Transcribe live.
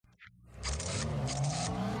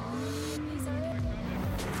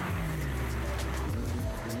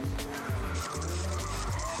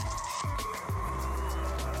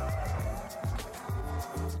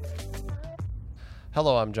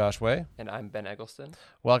Hello, I'm Josh Way. And I'm Ben Eggleston.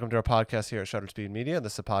 Welcome to our podcast here at Shutter Speed Media.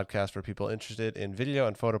 This is a podcast for people interested in video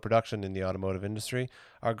and photo production in the automotive industry.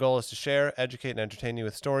 Our goal is to share, educate, and entertain you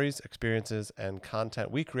with stories, experiences, and content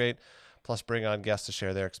we create, plus bring on guests to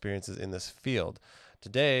share their experiences in this field.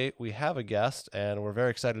 Today, we have a guest, and we're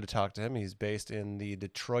very excited to talk to him. He's based in the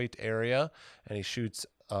Detroit area, and he shoots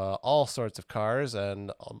all sorts of cars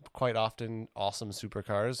and quite often awesome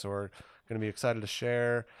supercars. So we're going to be excited to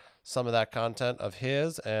share some of that content of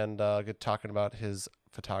his and get talking about his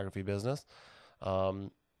photography business.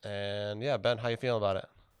 And yeah, Ben, how you feeling about it?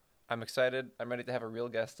 I'm excited. I'm ready to have a real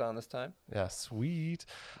guest on this time. Yeah, sweet.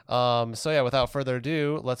 So yeah, without further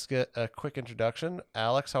ado, let's get a quick introduction.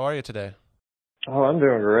 Alex, how are you today? Oh, I'm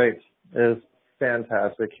doing great. It's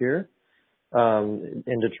fantastic here.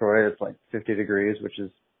 In Detroit, it's like 50 degrees, which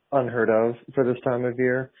is unheard of for this time of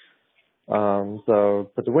year.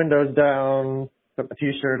 So put the windows down, put my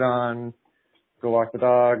t-shirt on, go walk the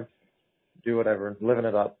dog, do whatever, living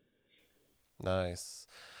it up. Nice.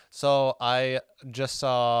 So I just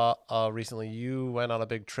saw recently you went on a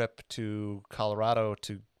big trip to Colorado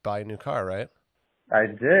to buy a new car, right? I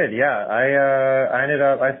did, yeah.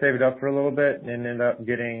 I saved up for a little bit and ended up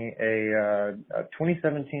getting a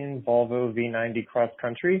 2017 Volvo V90 Cross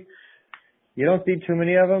Country. You don't see too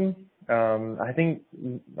many of them. I think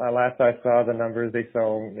last I saw the numbers, they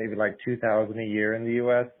sell maybe like 2,000 a year in the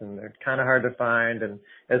U.S. and they're kind of hard to find, and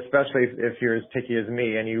especially if you're as picky as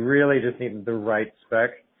me and you really just need the right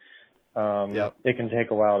spec. It can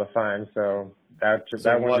take a while to find. So that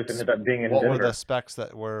one just ended up being in Denver. What were the specs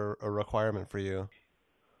that were a requirement for you?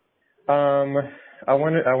 I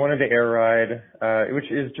wanted the air ride,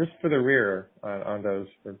 which is just for the rear on those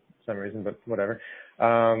for some reason, but whatever.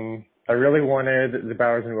 I really wanted the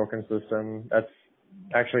Bowers and Wilkins system. That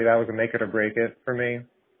was a make it or break it for me.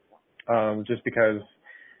 Just because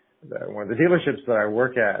one of the dealerships that I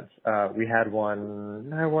work at, we had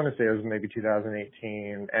one, I want to say it was maybe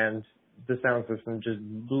 2018, and the sound system just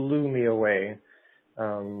blew me away.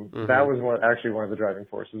 That was one of the driving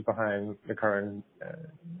forces behind the car in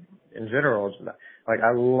general. Like,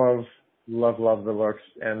 I love the looks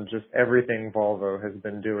and just everything Volvo has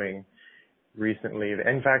been doing recently.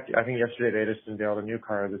 In fact, I think yesterday they just unveiled a new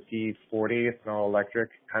car, the C40. It's an all-electric,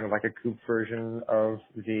 kind of like a coupe version of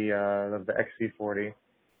the XC40.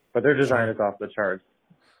 But their design is off the charts.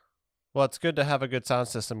 Well, it's good to have a good sound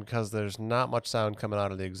system because there's not much sound coming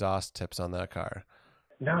out of the exhaust tips on that car.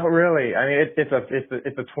 No, really. I mean,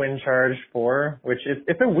 it's a twin charge 4, which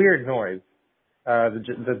it's a weird noise.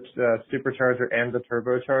 The supercharger and the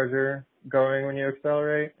turbocharger going when you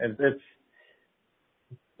accelerate. It's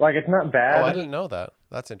like, it's not bad. Oh, I didn't know that.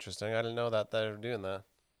 That's interesting. I didn't know that they were doing that.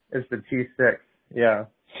 It's the T6. Yeah.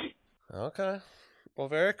 Okay. Well,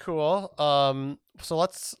 very cool. So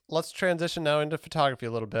let's transition now into photography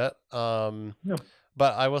a little bit.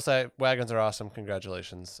 But I will say wagons are awesome.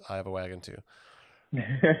 Congratulations. I have a wagon too.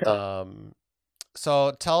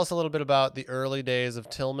 So tell us a little bit about the early days of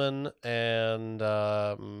Tillman and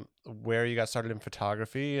where you got started in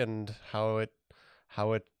photography and how it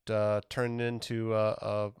turned into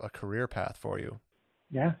a career path for you.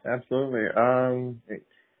 Yeah, absolutely.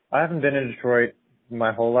 I haven't been in Detroit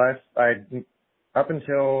my whole life. Up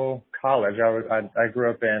until college, I grew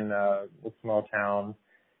up in a small town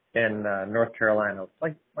in North Carolina,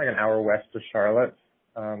 like an hour west of Charlotte,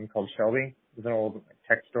 called Shelby. It's an old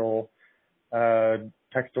textile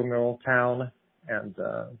mill town, and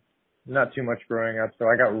not too much growing up. So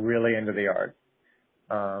I got really into the arts.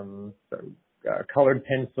 Colored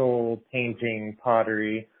pencil, painting,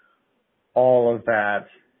 pottery, all of that,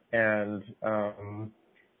 and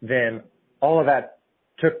then all of that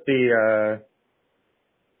took the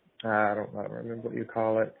I don't remember what you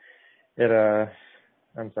call it.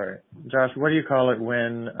 I'm sorry, Josh. What do you call it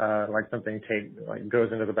when like something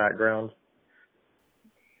goes into the background?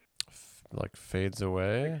 Like fades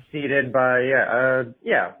away. Exceeded by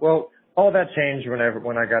yeah. Well, all that changed when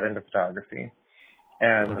I got into photography,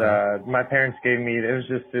 and my parents gave me, it was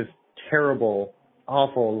just this terrible,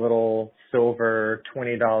 awful little silver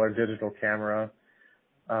 $20 digital camera.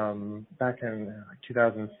 Back in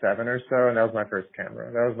 2007 or so, and that was my first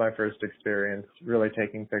camera. That was my first experience really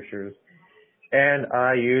taking pictures. And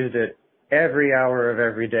I used it every hour of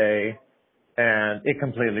every day, and it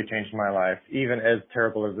completely changed my life, even as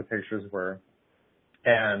terrible as the pictures were.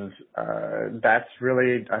 And that's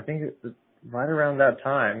really, I think right around that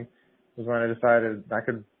time was when I decided I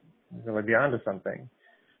could really be onto something.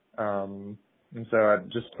 And so I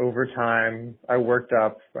just, over time, I worked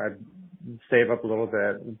up, I'd save up a little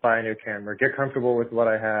bit, buy a new camera, get comfortable with what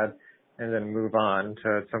I had, and then move on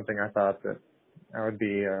to something I thought that I would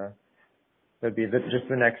be That'd be just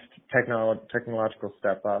the next technological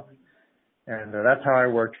step up. And that's how I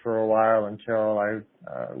worked for a while until I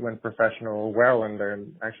went professional well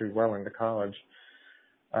into college.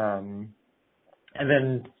 And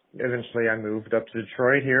then eventually I moved up to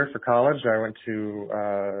Detroit here for college. I went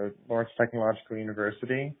to Lawrence Technological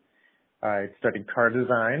University. I studied car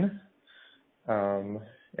design.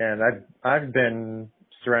 And I've been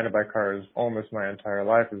surrounded by cars almost my entire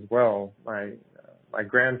life as well. My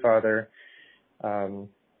grandfather,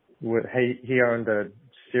 he owned a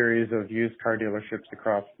series of used car dealerships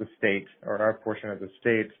across the state, or our portion of the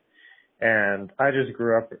state. And I just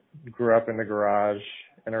grew up in the garage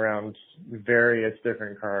and around various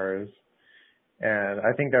different cars. And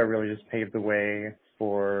I think that really just paved the way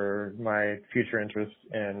for my future interest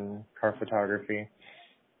in car photography.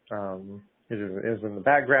 It was in the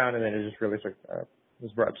background, and then it just really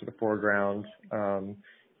was brought to the foreground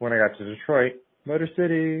when I got to Detroit, Motor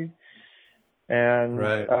City. And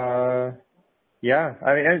right. yeah,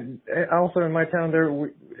 I mean, also in my town,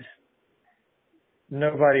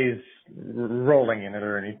 nobody's rolling in it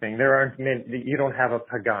or anything. You don't have a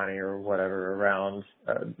Pagani or whatever around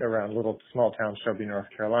little small town Shelby, North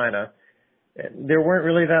Carolina. There weren't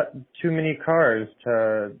really too many cars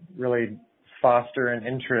to really foster an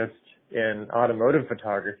interest in automotive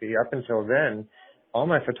photography. Up until then, all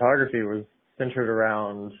my photography was centered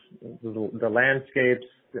around the landscapes,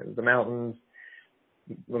 the mountains,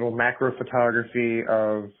 little macro photography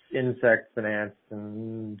of insects and ants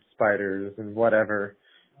and spiders and whatever.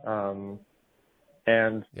 And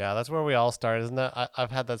yeah, that's where we all start, isn't it?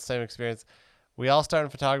 I've had that same experience. We all start in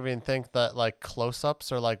photography and think that like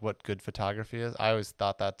close-ups are like what good photography is. I always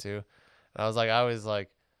thought that too. And I always like,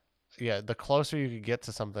 yeah, the closer you could get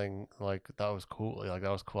to something, like that was cool. Like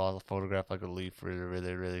that was cool. I'll photograph like a leaf really,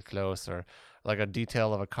 really, really close, or like a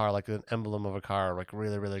detail of a car, like an emblem of a car, like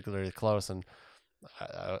really, really, really close. And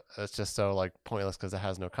it's just so like pointless because it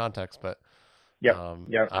has no context. But yep.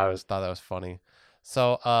 I always thought that was funny.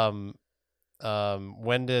 So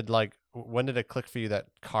when did it click for you that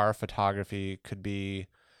car photography could be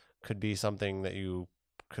something that you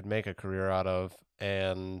could make a career out of,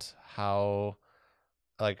 and how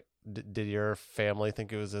like did your family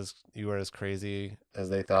think you were as crazy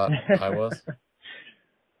as they thought I was?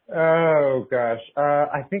 Oh gosh,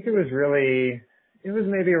 I think it was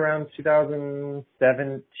maybe around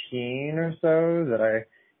 2017 or so that I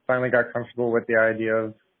finally got comfortable with the idea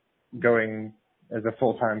of going as a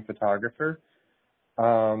full-time photographer.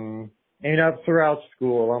 Throughout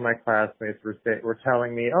school, all my classmates were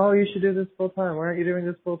telling me, "Oh, you should do this full time. Why aren't you doing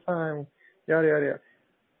this full time?" Yada yada yada.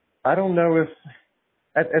 I don't know if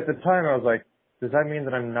at the time I was like, does that mean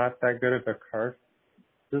that I'm not that good of a car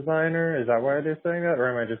designer? Is that why they're saying that, or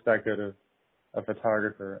am I just that good of a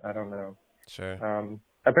photographer? I don't know. Sure.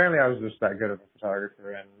 Apparently, I was just that good of a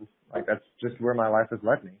photographer, and like that's just where my life has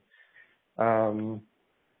led me.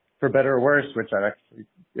 For better or worse,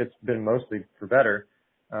 it's been mostly for better.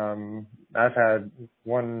 I've had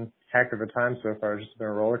one heck of a time so far. It's just been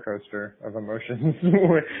a roller coaster of emotions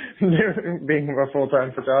being a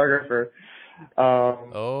full-time photographer.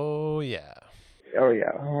 Oh yeah.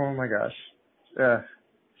 Oh my gosh.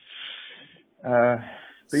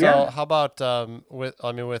 So how about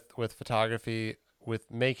with photography,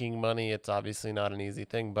 with making money, it's obviously not an easy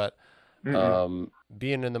thing, but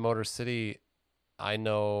being in the Motor City, I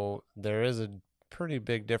know there is a pretty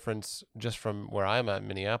big difference just from where I'm at in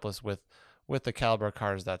Minneapolis with the caliber of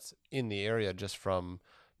cars that's in the area, just from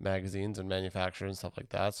magazines and manufacturers and stuff like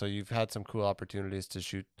that. So you've had some cool opportunities to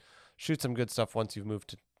shoot some good stuff once you've moved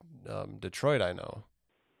to Detroit, I know.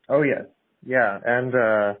 Oh yes. Yeah. And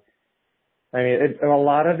a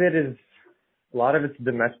lot of it's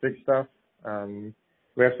domestic stuff.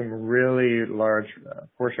 We have some really large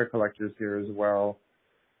Porsche collectors here as well.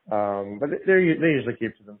 But they usually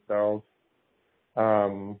keep to themselves.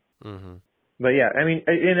 But yeah, I mean,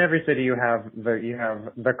 in every city you have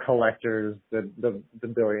the collectors, the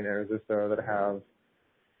billionaires or so that have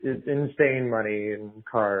insane money and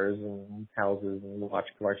cars and houses and watch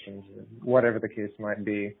collections, whatever the case might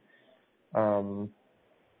be. Yeah,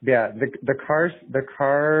 the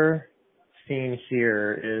car scene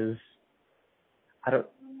here is, I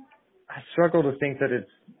struggle to think that it's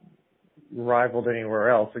rivaled anywhere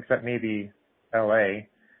else except maybe LA.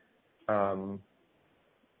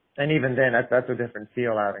 And even then, that's a different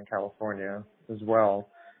feel out in California as well.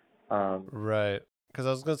 Right. Because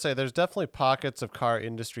I was going to say, there's definitely pockets of car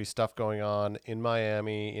industry stuff going on in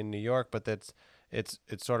Miami, in New York, but it's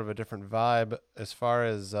sort of a different vibe as far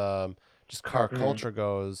as just car culture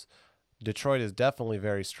goes. Detroit is definitely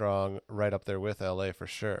very strong, right up there with LA for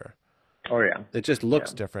sure. Oh yeah. It just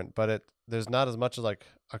looks Yeah. different, but there's not as much as like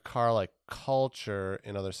a car like culture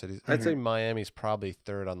in other cities. I'd say Miami's probably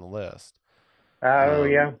third on the list. Oh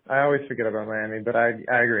yeah. I always forget about Miami, but I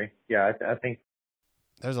agree. Yeah, I think.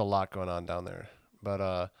 There's a lot going on down there.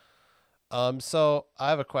 But so I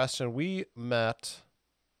have a question. We met,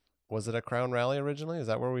 was it at Crown Rally originally? Is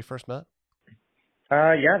that where we first met?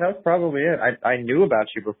 Yeah, that was probably it. I knew about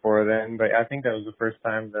you before then, but I think that was the first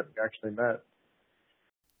time that we actually met.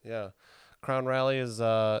 Yeah. Crown Rally is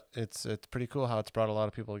it's pretty cool how it's brought a lot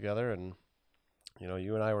of people together, and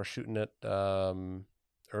you and I were shooting it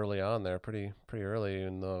early on there, pretty early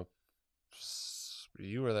in the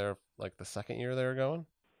you were there like the second year they were going?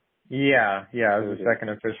 Yeah, it was the second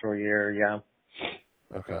official year, yeah.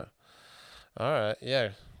 Okay. All right.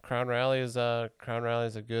 Yeah. Crown Rally is a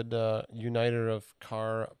good uniter of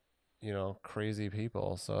car, crazy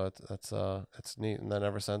people. So it's neat. And then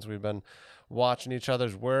ever since we've been watching each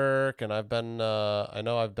other's work, and I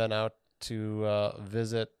know I've been out to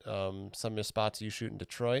visit some of the spots you shoot in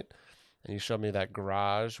Detroit, and you showed me that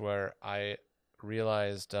garage where I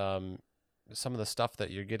realized some of the stuff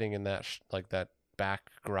that you're getting in that like that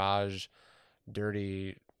back garage,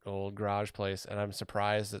 dirty old garage place, and I'm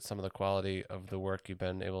surprised at some of the quality of the work you've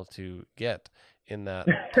been able to get in that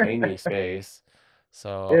tiny space.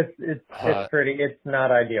 So it's pretty. It's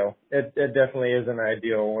not ideal. It definitely isn't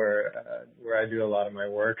ideal where I do a lot of my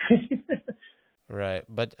work. right,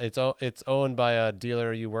 but it's owned by a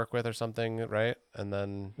dealer you work with or something, right? And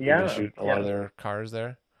then you Yeah, can shoot a lot of their cars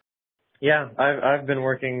there. Yeah, I've been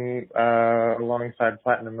working alongside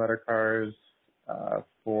Platinum Motor Cars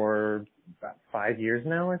for about 5 years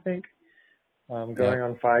now, I think. Going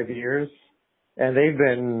on 5 years, and they've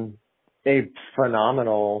been a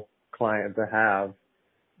phenomenal client to have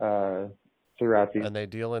throughout these. And they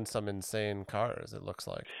deal in some insane cars, it looks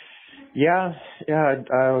like. Yeah.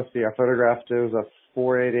 Let's see. I photographed, it was a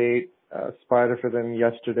 488 Spider for them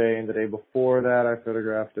yesterday, and the day before that, I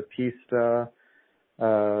photographed a Pista.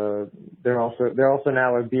 They're also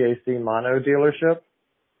now a BAC mono dealership.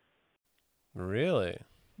 Really?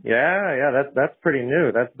 Yeah. That's pretty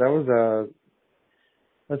new. That was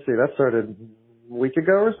let's see. That started a week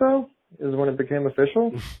ago or so. Is when it became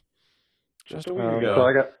official. Just a week ago. So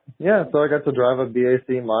I got to drive a BAC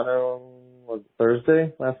mono last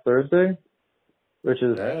Thursday, which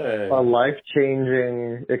is a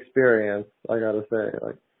life-changing experience, I gotta say.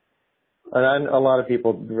 Like, and a lot of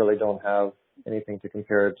people really don't have anything to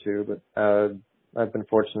compare it to, but I've been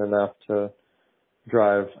fortunate enough to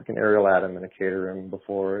drive like an Ariel Atom and a Caterham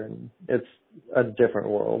before, and it's a different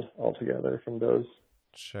world altogether from those.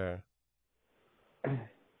 Sure.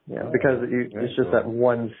 Yeah, because it's just that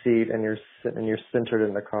one seat, and you're centered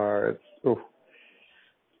in the car. It's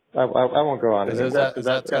I won't go on. Does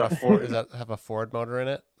that have a Ford motor in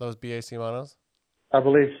it? Those BAC monos? I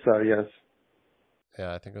believe so. Yes.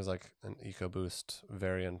 Yeah, I think it was like an EcoBoost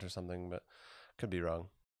variant or something, but could be wrong.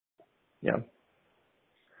 Yeah.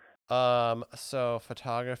 So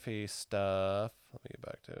photography stuff. Let me get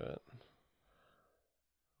back to it.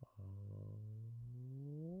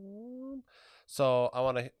 So I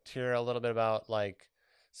want to hear a little bit about like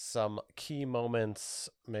some key moments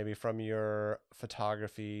maybe from your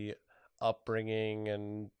photography upbringing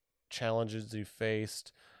and challenges you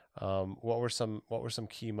faced. What were some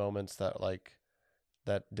key moments that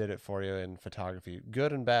did it for you in photography,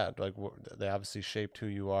 good and bad? Like they obviously shaped who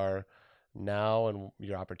you are now and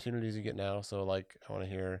your opportunities you get now. So like I want to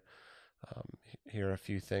hear a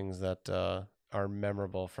few things that are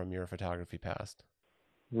memorable from your photography past.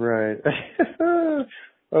 Right.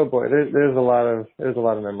 Oh boy, there's a lot of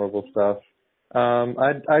memorable stuff.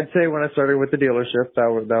 I'd say when I started with the dealership, that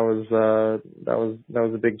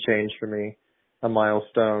was a big change for me, a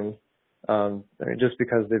milestone. I mean, just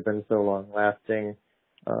because they've been so long lasting.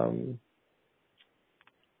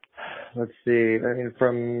 Let's see. I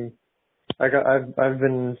mean, I've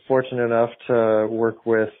been fortunate enough to work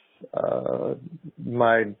with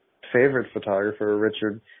my favorite photographer,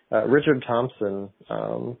 Richard Thompson,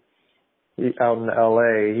 out in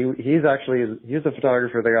LA. He's the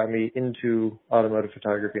photographer that got me into automotive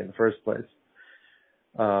photography in the first place.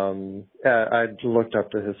 I looked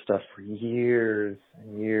up to his stuff for years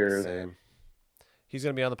and years. Same. He's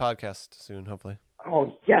going to be on the podcast soon, hopefully.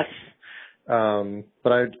 Oh, yes.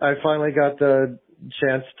 But I finally got the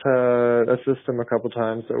chance to assist him a couple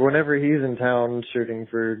times. So whenever he's in town shooting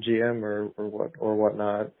for GM or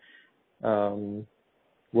whatnot,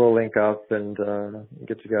 we'll link up and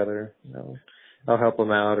get together. I'll help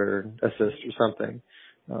him out or assist or something.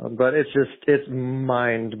 But it's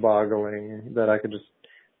mind-boggling that I could just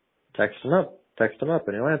text him up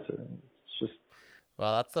and he'll answer. It's just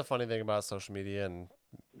Well, that's the funny thing about social media and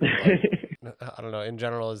like I don't know, in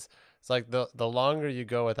general is it's like the longer you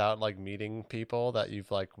go without like meeting people that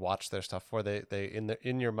you've like watched their stuff for, they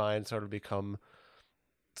in your mind sort of become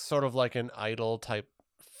sort of like an idol type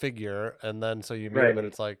figure, and then so you meet them and Right.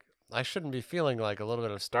 it's like I shouldn't be feeling like a little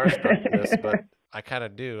bit of starstruckness, but I kind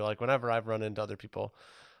of do. Like whenever I've run into other people,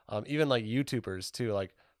 even like YouTubers too,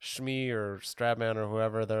 like Shmee or Stradman or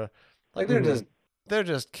whoever, they're like Mhm. they're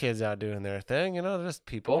just kids out doing their thing, you know, they're just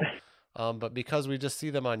people. But because we just see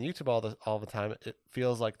them on YouTube all the time, it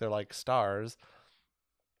feels like they're like stars.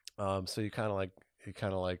 So you kind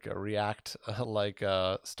of like react like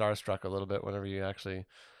starstruck a little bit whenever you actually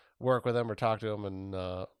work with him or talk to him, and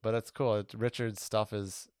but it's cool. Richard's stuff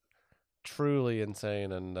is truly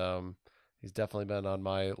insane, and he's definitely been on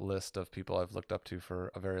my list of people I've looked up to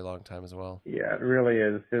for a very long time as well. Yeah, it really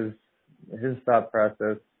is. His thought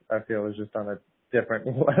process, I feel, is just on a different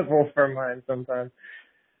level from mine sometimes.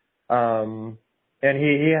 Um, and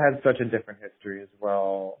he has such a different history as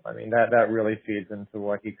well. I mean, that really feeds into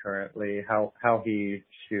what he currently, how he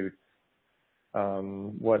shoots,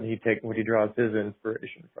 what he draws his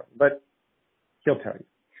inspiration from. But he'll tell you.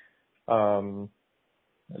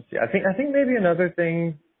 Let's see. I think maybe another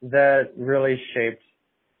thing that really shaped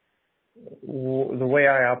the way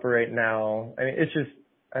I operate now. I mean, it's just,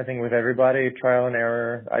 I think with everybody, trial and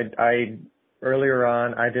error. I earlier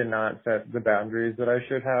on, I did not set the boundaries that I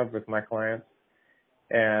should have with my clients,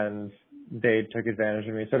 and they took advantage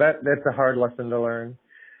of me. So that's a hard lesson to learn.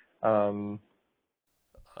 Um,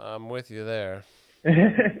 I'm with you there.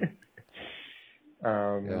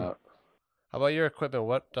 um, Yeah. How about your equipment?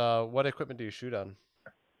 What equipment do you shoot on?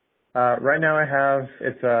 right now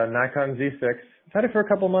it's a Nikon Z6. I've had it for a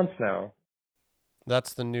couple months now.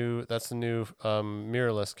 That's the new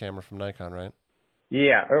mirrorless camera from Nikon, right?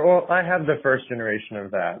 Yeah, well, I have the first generation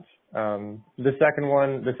of that. The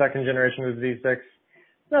second generation of Z6,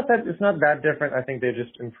 it's not that different. I think they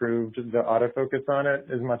just improved the autofocus on it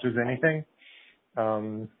as much as anything.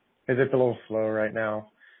 'Cause it's a little slow right now.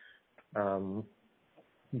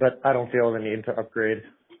 But I don't feel the need to upgrade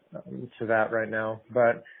to that right now.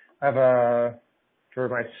 But I have for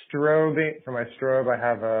my strobe, I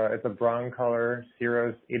have it's a Broncolor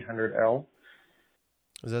Ceros 800L.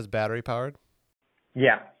 Is this battery powered?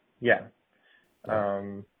 Yeah, yeah. Yeah.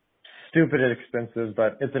 Um, stupid expensive,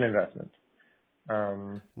 but it's an investment.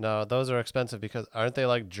 No, those are expensive because aren't they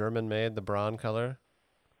like German made, the Braun color?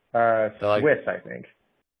 They're like Swiss, I think.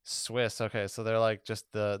 Swiss. Okay, so they're like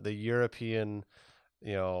just the European,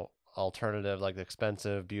 you know, alternative, like the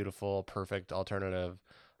expensive, beautiful, perfect alternative.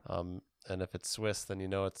 And if it's Swiss, then you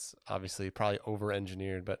know it's obviously probably over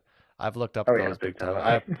engineered. But I've looked up Oh yeah, those big big time.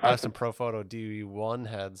 time. I have some Profoto DE1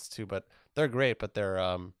 heads too, but they're great, but they're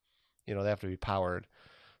you know, they have to be powered,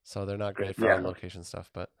 so they're not great for on Yeah, location stuff.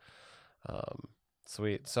 But um,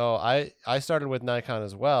 sweet. So I started with Nikon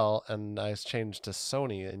as well, and I changed to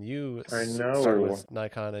Sony. And you I started know. with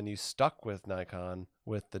Nikon, and you stuck with Nikon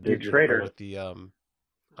with the You digital or traitor. with the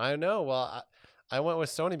I know. Well, I went with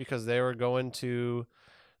Sony because they were going to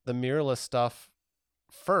the mirrorless stuff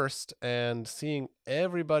first, and seeing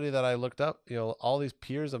everybody that I looked up, you know, all these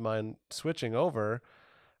peers of mine switching over,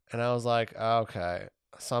 and I was like, okay,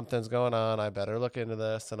 something's going on. I better look into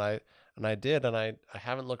this, and I did, and I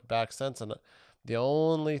haven't looked back since. And the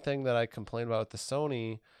only thing that I complain about with the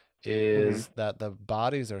Sony Hmm. is that the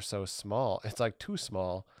bodies are so small. It's like too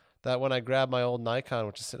small that when I grab my old Nikon,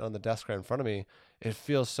 which is sitting on the desk right in front of me, it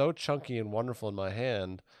feels so chunky and wonderful in my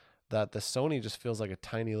hand that the Sony just feels like a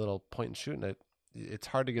tiny little point and shoot, and it's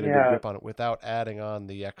hard to get a good Yeah, grip on it without adding on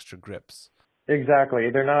the extra grips. exactly.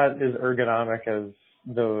 They're not as ergonomic as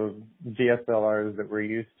the DSLRs that we're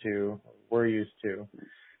used to.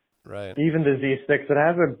 Right. Even the Z6, it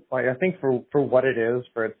has I think for what it is,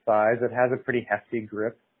 for its size, it has a pretty hefty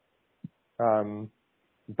grip. Um,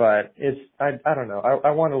 but I don't know.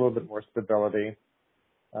 I want a little bit more stability.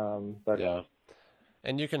 But Yeah.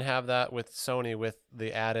 And you can have that with Sony with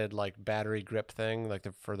the added like battery grip thing, like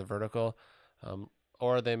for the vertical. Um,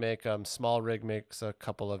 or they make Small Rig makes a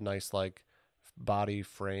couple of nice like body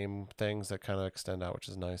frame things that kind of extend out, which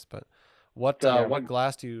is nice. But yeah. what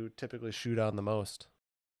glass do you typically shoot on the most?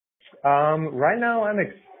 Right now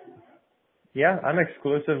I'm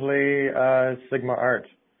exclusively Sigma Art.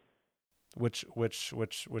 Which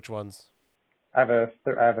ones? I have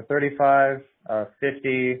a 35, a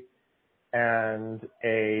 50, and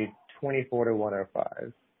a 24 to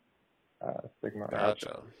 105 Sigma Art.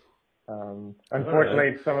 Gotcha. All right.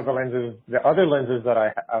 Unfortunately, some of the other lenses that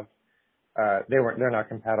I have, they're not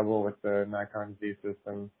compatible with the Nikon Z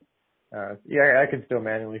system. Yeah, I could still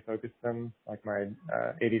manually focus them, like my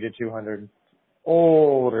 80 to 200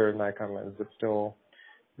 older Nikon lens, but still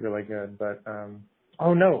really good. But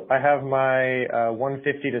oh no, I have my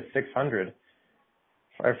 150 to 600.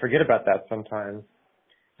 I forget about that sometimes.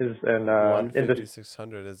 Is and in 150 this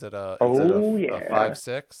 600. Is it a oh a yeah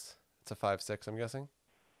 5.6? It's a 5.6, I'm guessing.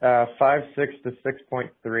 5.6 to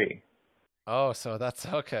 6.3. Oh, so that's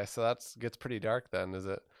okay. So that's gets pretty dark then, is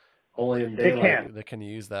it? Only in It daylight can. they can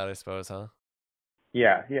use that, I suppose, huh?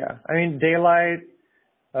 Yeah. I mean daylight.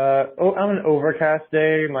 On an overcast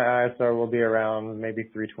day, my ISO will be around maybe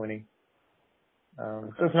 320.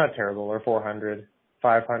 So it's not terrible, or 400,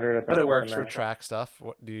 500. I think But it is works the for max. track stuff.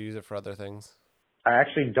 What do you use it for other things? I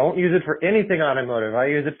actually don't use it for anything automotive. I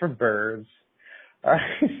use it for birds.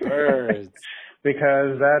 Birds.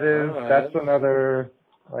 Because All that's right. another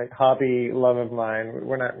like hobby love of mine.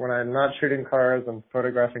 When I'm not shooting cars, I'm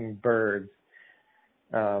photographing birds.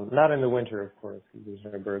 Not in the winter, of course, because there's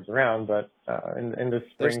no birds around, but in the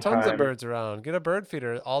There's tons of springtime. birds around. Get a bird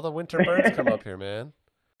feeder. All the winter birds come up here, man.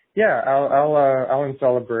 Yeah, I'll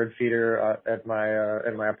install a bird feeder at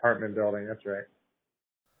my apartment building. That's right.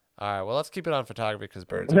 All right, well, let's keep it on photography because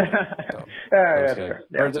birds are dumb. Yeah, I'm just that's kidding.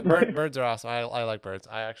 fair. Yeah. Birds are awesome. I like birds.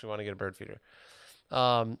 I actually want to get a bird feeder.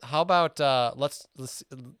 How about let's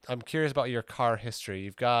I'm curious about your car history.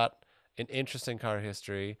 You've got an interesting car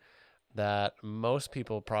history that most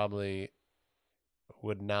people probably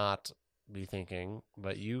would not be thinking,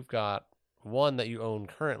 but you've got one that you own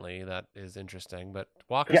currently that is interesting. But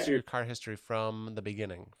walk us Yeah. through your car history from the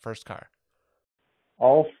beginning. First car.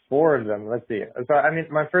 All four of them. Let's see. So, I mean,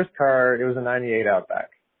 my first car, it was a 98 Outback.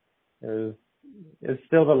 It's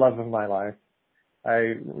still the love of my life.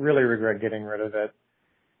 I really regret getting rid of it.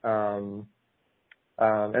 And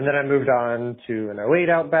then I moved on to an '08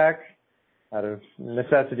 Outback out of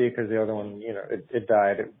necessity because the other one, it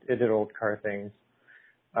died. It did old car things.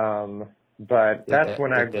 But that's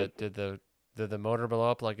when Did the motor blow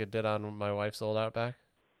up like it did on my wife's old Outback?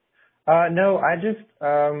 no, I just,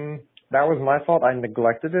 that was my fault. I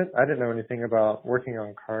neglected it. I didn't know anything about working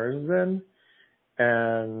on cars then.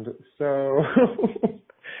 And so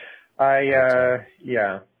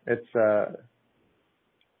yeah, it's, I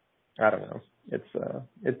don't know. It's a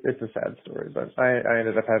sad story, but I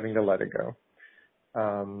ended up having to let it go.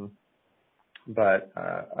 But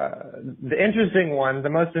the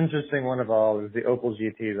most interesting one of all is the Opel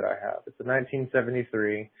GT that I have. It's a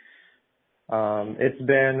 1973. It's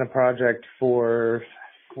been a project for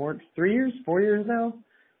 4 years now.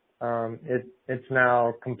 It's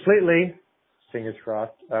now completely, fingers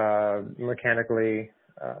crossed, mechanically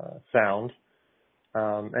sound,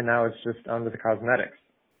 and now it's just under the cosmetics.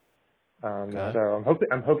 Okay. So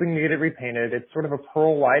I'm hoping to get it repainted. It's sort of a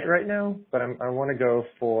pearl white right now, but I want to go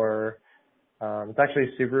for it's actually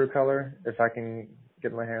a Subaru color if I can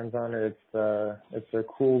get my hands on it. It's a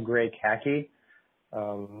cool gray khaki.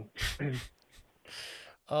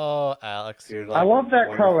 Oh, Alex, you're like I love that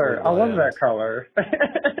wonderfully color. I love bland. that color.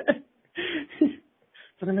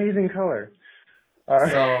 It's an amazing color.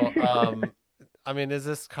 So, I mean, is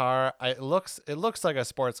this car? It looks like a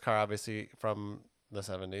sports car, obviously from the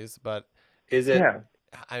 70s. But is it? Yeah.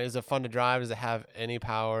 Is it fun to drive? Does it have any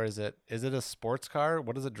power? Is it a sports car?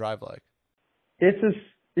 What does it drive like? It's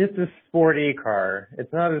a sporty car.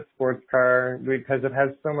 It's not a sports car because it has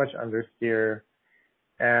so much understeer,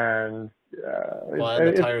 and Well, and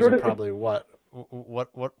the tires sort are of, probably what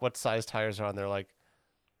size tires are on there? Like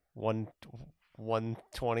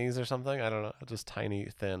 120s or something? I don't know. Just tiny,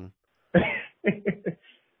 thin.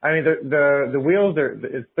 I mean the wheels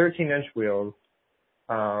it's 13-inch wheels,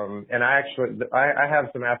 and I have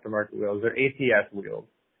some aftermarket wheels. They're ATS wheels.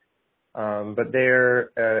 But they're,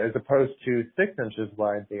 as opposed to 6 inches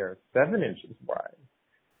wide, they are 7 inches wide.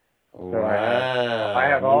 So Wow. I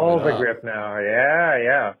have all the grip now.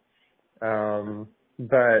 Yeah.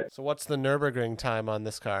 But So what's the Nürburgring time on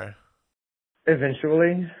this car?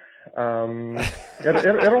 eventually,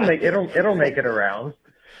 it'll make it around.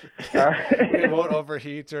 It won't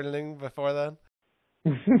overheat or anything before then?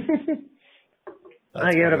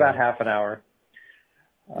 I give it about half an hour.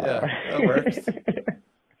 Yeah, that works.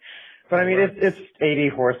 But I mean, it's 80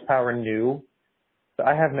 horsepower new, so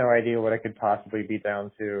I have no idea what it could possibly be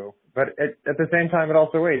down to. But at the same time, it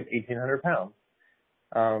also weighs 1,800 pounds.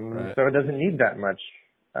 Right. So it doesn't need that much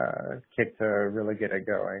kick to really get it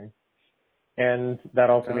going. And that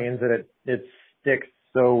also means that it sticks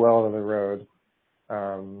so well to the road.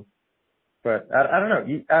 But I don't know.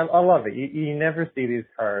 I love it. You never see these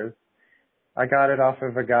cars. I got it off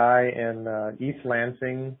of a guy in East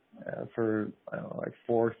Lansing for, I don't know, like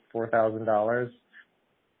 $4,000.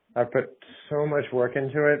 I put so much work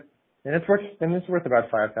into it, and it's worth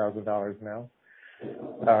about $5,000 now.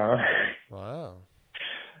 Wow.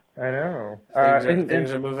 I know.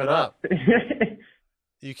 Things are moving up.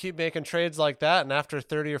 You keep making trades like that, and after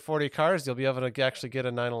 30 or 40 cars, you'll be able to actually get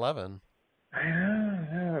a 911. I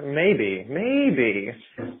know. Maybe.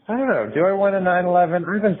 I don't know. Do I want a 911?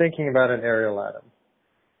 I've been thinking about an Ariel Atom.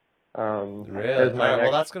 Really? As my Well,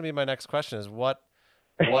 next... that's going to be my next question: is what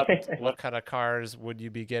kind of cars would you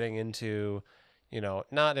be getting into? You know,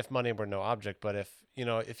 not if money were no object, but if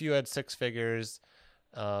you had six figures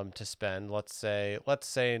to spend, let's say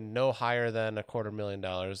no higher than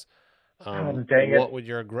 $250,000. dang it. What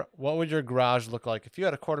would your garage look like if you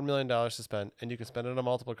had $250,000 to spend and you could spend it on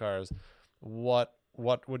multiple cars? What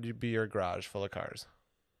would be your garage full of cars?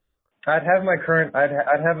 I'd have my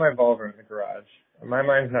Volvo in the garage. My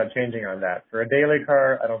mind's not changing on that. For a daily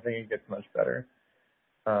car, I don't think it gets much better.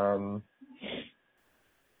 I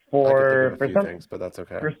For could think of a few some things, but that's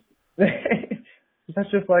okay.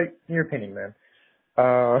 that's just like your opinion, man.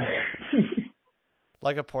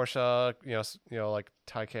 Like a Porsche, like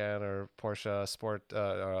Taycan or Porsche Sport,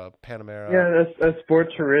 Panamera. Yeah, a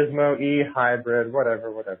Sport Turismo E hybrid,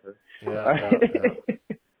 whatever. Yeah.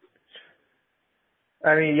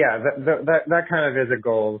 I mean, yeah, that kind of is a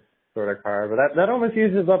gold sort of car, but that almost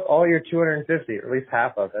uses up all your 250, or at least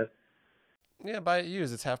half of it. Yeah, buy it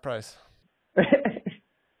used. It's half price.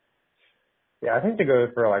 Yeah, I think they go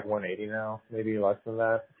for like 180 now, maybe less than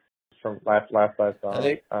that. From last I saw. I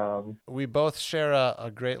think we both share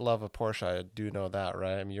a great love of Porsche. I do know that,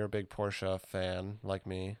 right? I mean, you're a big Porsche fan, like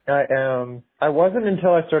me. I am. I wasn't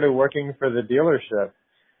until I started working for the dealership.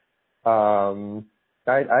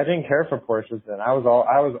 I didn't care for Porsches then. I was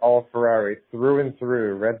all Ferrari through and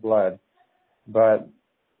through, red blood. But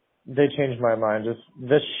they changed my mind. Just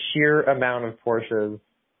the sheer amount of Porsches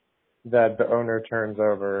that the owner turns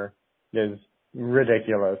over is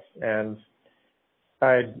ridiculous, and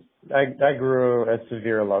I grew a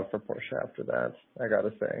severe love for Porsche after that, I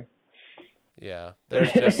gotta say. Yeah,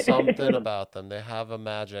 there's just something about them. They have a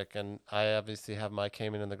magic, and I obviously have my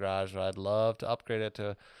Cayman in the garage, but I'd love to upgrade it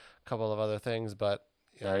to a couple of other things. But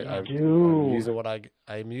I'm using what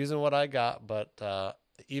I got. But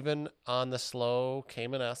even on the slow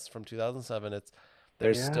Cayman S from 2007,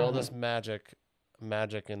 there's still this magic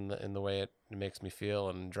in the way it makes me feel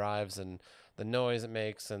and drives and the noise it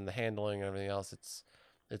makes and the handling and everything else.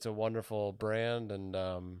 It's a wonderful brand, and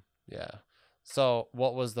yeah. So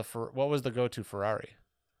what was the go-to Ferrari?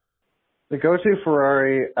 The go-to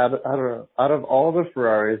Ferrari out of all the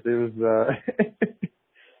Ferraris, it was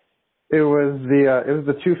it was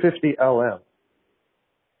the 250 LM.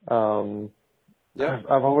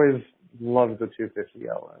 I've always loved the 250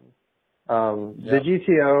 LM. The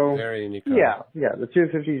GTO, very unique car. Yeah, the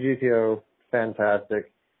 250 GTO,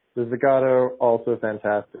 fantastic. The Zagato, also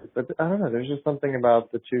fantastic. But I don't know, there's just something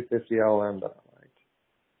about the 250 LM that I liked.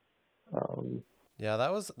 Yeah,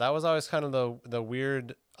 that was always kind of the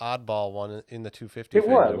weird oddball one in the 250 it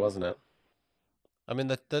family, was. wasn't it? I mean,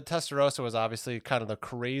 the Testarossa was obviously kind of the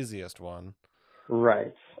craziest one.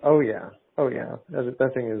 Right. Oh yeah.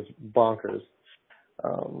 That thing is bonkers.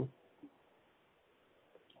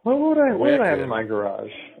 What would I have in my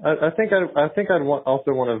garage? I think I'd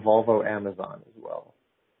also want a Volvo Amazon as well.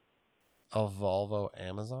 A Volvo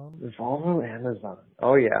Amazon? Volvo Amazon.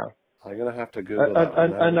 Oh yeah. I'm gonna have to Google that.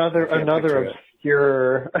 Another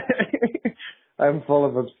obscure. I'm full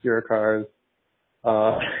of obscure cars.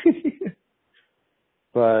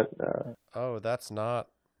 But oh, that's not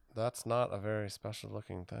a very special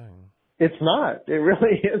looking thing. It's not. It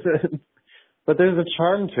really isn't. But there's a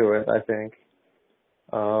charm to it, I think.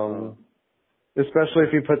 Especially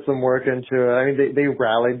if you put some work into it. I mean, they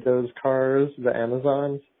rallied those cars, the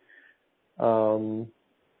Amazons.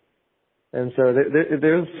 And so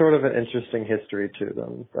there's sort of an interesting history to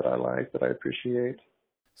them that I like, that I appreciate.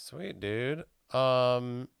 Sweet, dude.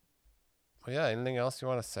 Well, yeah, anything else you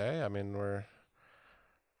want to say? I mean, we're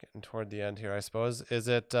getting toward the end here, I suppose. Is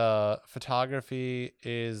it photography?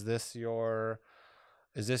 Is this your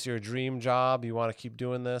dream job? You want to keep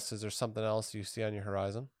doing this? Is there something else you see on your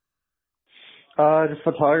horizon? Just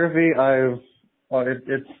photography.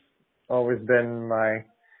 It's always been my,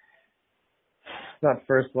 not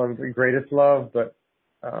first love, but greatest love, but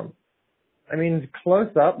I mean,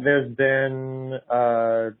 close up, there's been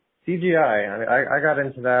CGI. I mean, I got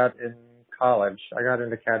into that in college. I got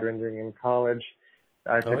into CAD rendering in college.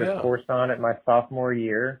 I took a course on it my sophomore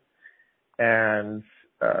year, and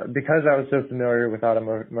because I was so familiar with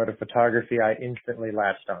automotive photography, I instantly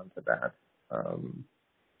latched onto that.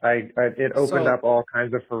 It opened up all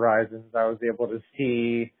kinds of horizons. I was able to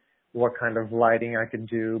see what kind of lighting I could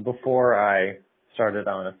do before I started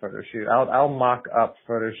on a photo shoot. I'll mock up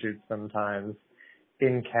photo shoots sometimes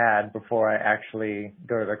in CAD before I actually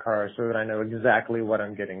go to the car so that I know exactly what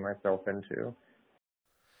I'm getting myself into.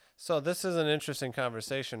 So this is an interesting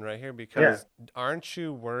conversation right here Yeah. because aren't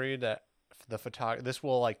you worried that this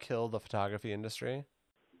will like kill the photography industry?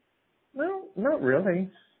 No, not really.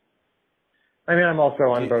 I mean, I'm also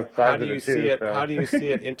on both How sides do of you it see too, it? so. How do you see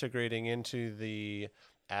it integrating into the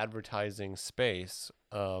advertising space,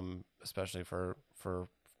 especially for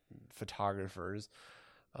photographers?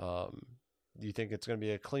 Um, do you think it's going to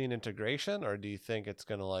be a clean integration, or do you think it's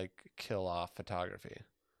going to like kill off photography?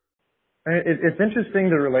 It's interesting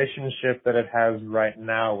the relationship that it has right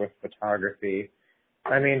now with photography.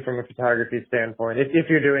 I mean, from a photography standpoint, if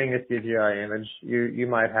you're doing a CGI image, you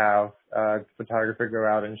might have a photographer go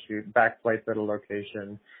out and shoot backplates at a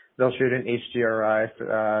location. They'll shoot an HDRI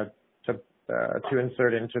to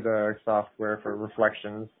insert into the software for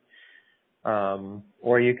reflections.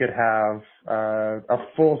 Or you could have a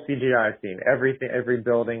full CGI scene. Every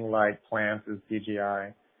building, light, plants is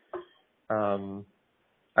CGI.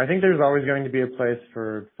 I think there's always going to be a place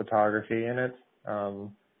for photography in it.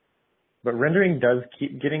 But rendering does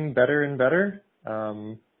keep getting better and better.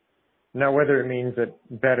 Now, whether it means that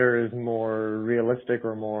better is more realistic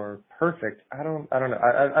or more perfect, I don't know.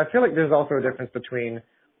 I feel like there's also a difference between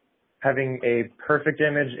having a perfect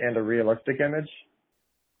image and a realistic image.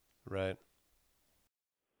 Right.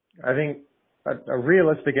 I think a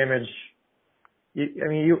realistic image,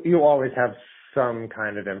 you always have some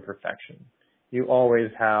kind of imperfection. You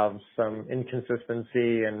always have some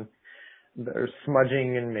inconsistency and there's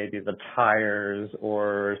smudging in maybe the tires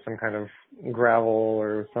or some kind of gravel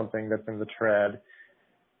or something that's in the tread.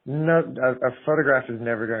 No, a photograph is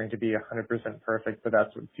never going to be 100% perfect, but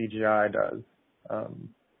that's what CGI does.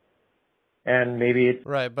 And maybe it's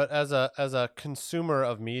Right, but as a consumer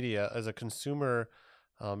of media, as a consumer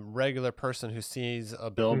regular person who sees a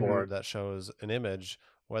billboard that shows an image,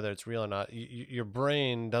 whether it's real or not, your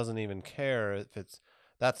brain doesn't even care if it's.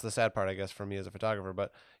 That's the sad part, I guess, for me as a photographer.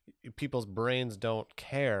 But people's brains don't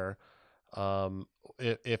care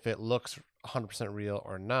if it looks 100% real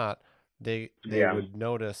or not. They would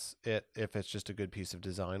notice it if it's just a good piece of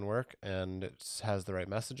design work and it has the right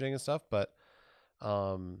messaging and stuff. But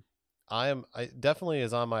I definitely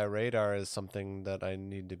is on my radar as something that I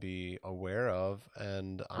need to be aware of,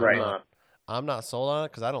 and I'm not sold on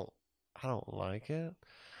it because I don't like it,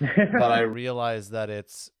 but I realize that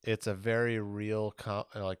it's a very real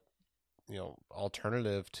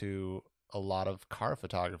alternative to a lot of car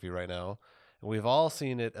photography right now, and we've all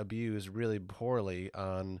seen it abused really poorly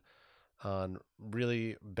on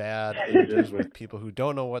really bad images with people who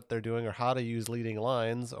don't know what they're doing or how to use leading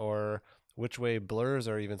lines or which way blurs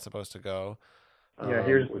are even supposed to go. Yeah,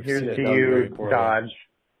 here's to you, Dodge.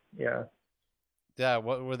 Yeah. Yeah,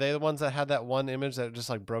 what were they the ones that had that one image that just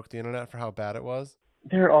like broke the internet for how bad it was?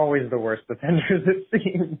 They're always the worst offenders, it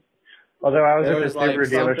seems. Although I was at the Subaru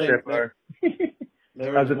dealership.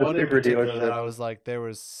 There was one in particular that I was like, there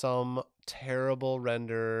was some terrible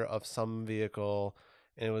render of some vehicle,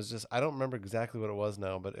 and it was just, I don't remember exactly what it was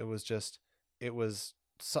now, but it was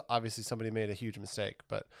obviously somebody made a huge mistake,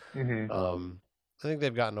 but I think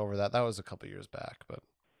they've gotten over that. That was a couple years back, but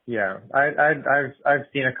yeah, I've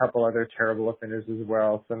seen a couple other terrible offenders as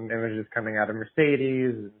well. Some images coming out of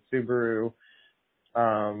Mercedes and Subaru.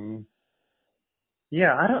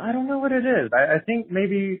 Yeah, I don't know what it is. I think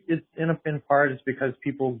maybe it's in part it's because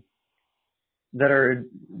people that are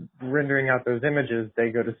rendering out those images, they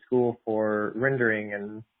go to school for rendering,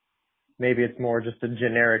 and maybe it's more just a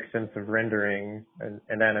generic sense of rendering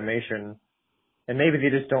and animation. And maybe they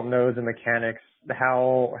just don't know the mechanics,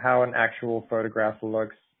 how an actual photograph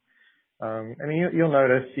looks. I mean, you'll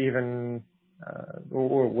notice even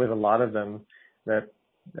with a lot of them that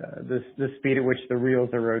the speed at which the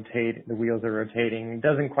wheels are rotating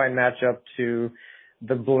doesn't quite match up to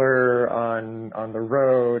the blur on the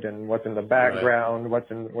road and what's in the background, what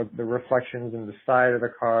the reflections in the side of the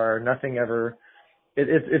car. Nothing ever.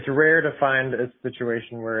 It's rare to find a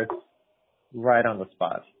situation where it's right on the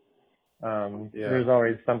spot. There's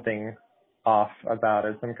always something off about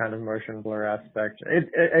it, some kind of motion blur aspect.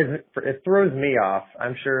 It throws me off.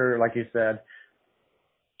 I'm sure, like you said,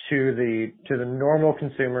 to the normal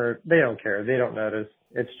consumer, they don't care. They don't notice.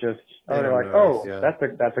 It's just they're like,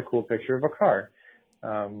 that's a cool picture of a car.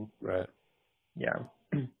 Right. Yeah.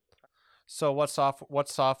 So what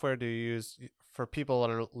software do you use for people that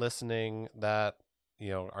are listening that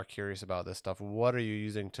are curious about this stuff? What are you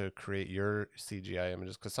using to create your CGI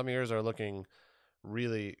images? Because some of yours are looking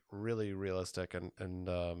really, really realistic and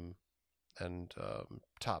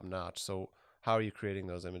top notch. So how are you creating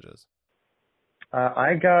those images?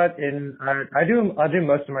 I got in. I do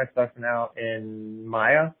most of my stuff now in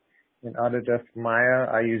Maya, in Autodesk Maya.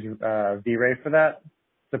 I use V-Ray for that.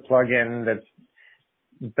 It's a plugin that's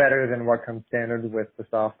better than what comes standard with the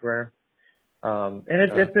software. And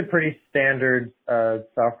it's a pretty standard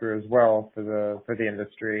software as well for the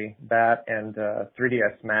industry. That and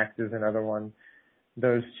 3ds Max is another one.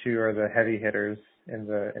 Those two are the heavy hitters in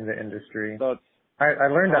the industry. So I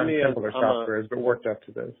learned on simpler softwares, but worked up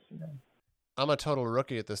to this. You know. I'm a total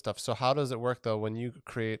rookie at this stuff. So how does it work though when you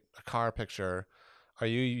create a car picture? Do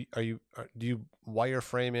you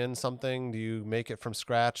wireframe in something? Do you make it from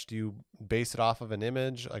scratch? Do you base it off of an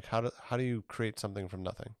image? Like how do you create something from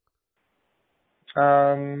nothing?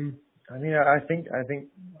 I mean, I think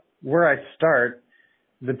where I start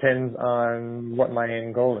depends on what my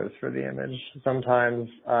end goal is for the image. Sometimes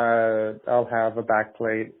I'll have a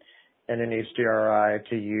backplate and an HDRI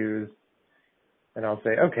to use, and I'll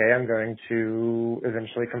say, okay, I'm going to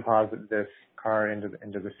eventually composite this car into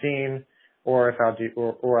the scene, or if I'll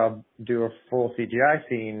do a full CGI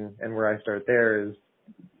scene, and where I start there is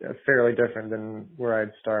fairly different than where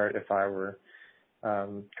I'd start if I were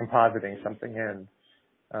compositing something in.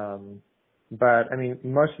 But I mean,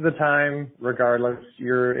 most of the time, regardless,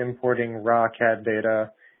 you're importing raw CAD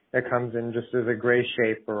data that comes in just as a gray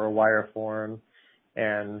shape or a wire form,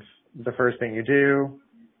 and the first thing you do,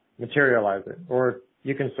 materialize it, or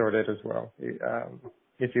you can sort it as well.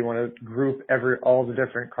 If you want to group all the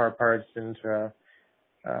different car parts into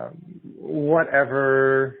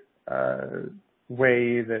whatever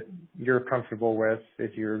way that you're comfortable with,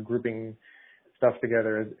 if you're grouping stuff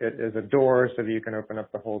together as a door so that you can open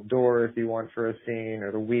up the whole door if you want for a scene,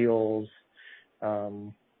 or the wheels.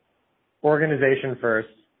 Organization first,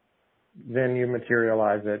 then you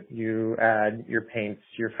materialize it. You add your paints,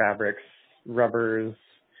 your fabrics, rubbers,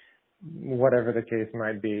 whatever the case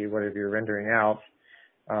might be, whatever you're rendering out.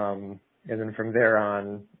 And then from there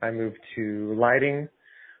on, I moved to lighting.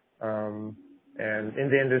 And in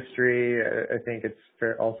the industry, I think it's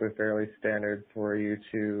also fairly standard for you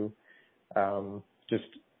to just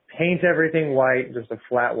paint everything white, just a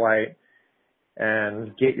flat white,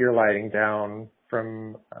 and get your lighting down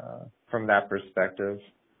from that perspective,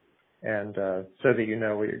 and so that you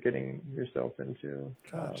know what you're getting yourself into.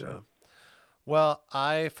 Gotcha. Well,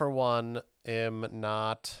 I, for one, am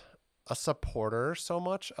not a supporter so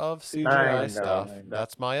much of CGI stuff.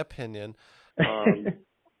 That's my opinion. I'm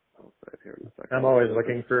always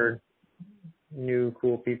looking for new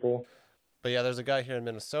cool people. But yeah, there's a guy here in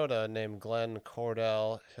Minnesota named Glenn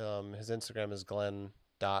Cordell. His Instagram is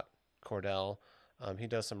glenn.cordell. He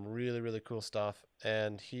does some really, really cool stuff.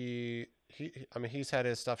 And he's had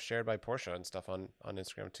his stuff shared by Porsche and stuff on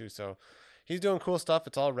Instagram too. So he's doing cool stuff.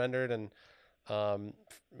 It's all rendered and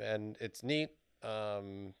it's neat.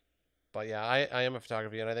 But yeah, I am a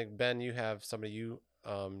photography, and I think, Ben, you have somebody you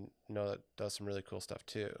know that does some really cool stuff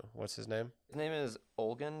too. What's his name? His name is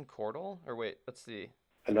Olgan Cordell. Or wait, let's see.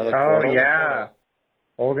 Another Oh Cordell? yeah,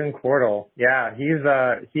 Olgan Cordell. Yeah, he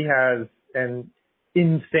has an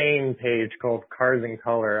insane page called Cars in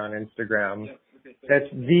Color on Instagram. That's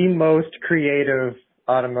the most creative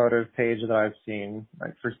automotive page that I've seen,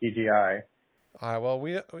 like, for CGI. All right. Well,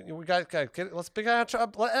 we got let's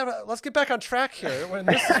get back on track here. When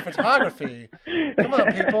this is photography, come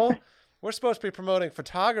on, people. We're supposed to be promoting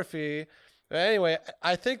photography. Anyway,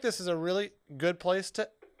 I think this is a really good place to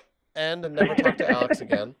end and never talk to Alex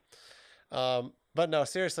again. But no,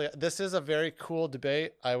 seriously, this is a very cool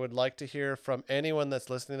debate. I would like to hear from anyone that's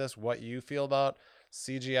listening to this what you feel about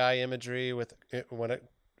CGI imagery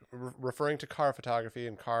referring to car photography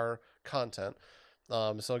and car content.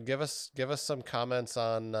 So give us some comments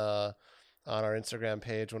on our Instagram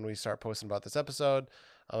page when we start posting about this episode.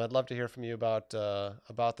 I'd love to hear from you about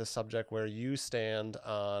this subject, where you stand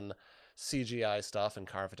on CGI stuff and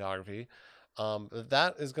car photography.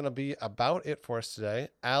 That is going to be about it for us today.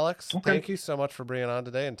 Alex, Thank you so much for bringing on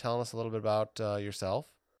today and telling us a little bit about yourself.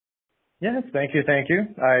 Yes, thank you.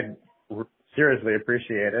 I seriously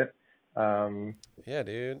appreciate it. Yeah,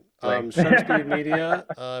 dude. Shutter Speed Media.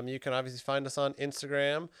 You can obviously find us on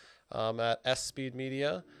Instagram at SSpeed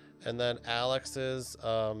Media, and then Alex's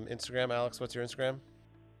Instagram. Alex, what's your Instagram?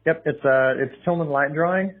 Yep, it's Tillman Light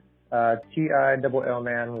Drawing, Till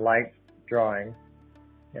Man Light Drawing.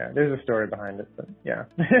 Yeah, there's a story behind it, but yeah.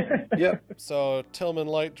 Yep. So Tillman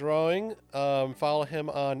Light Drawing. Follow him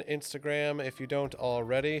on Instagram if you don't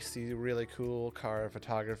already. See really cool car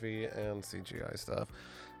photography and CGI stuff.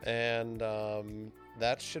 And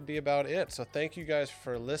that should be about it. So thank you guys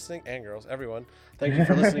for listening, and girls, everyone. Thank you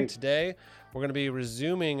for listening today. We're going to be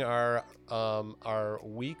resuming our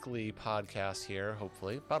weekly podcast here,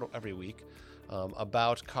 hopefully, about every week,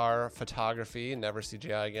 about car photography, never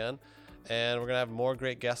CGI again. And we're going to have more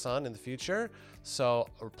great guests on in the future. So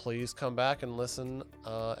please come back and listen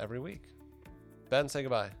every week. Ben, say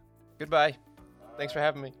goodbye. Goodbye. Thanks for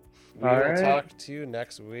having me. We will talk to you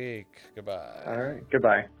next week. Goodbye. All right.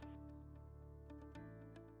 Goodbye.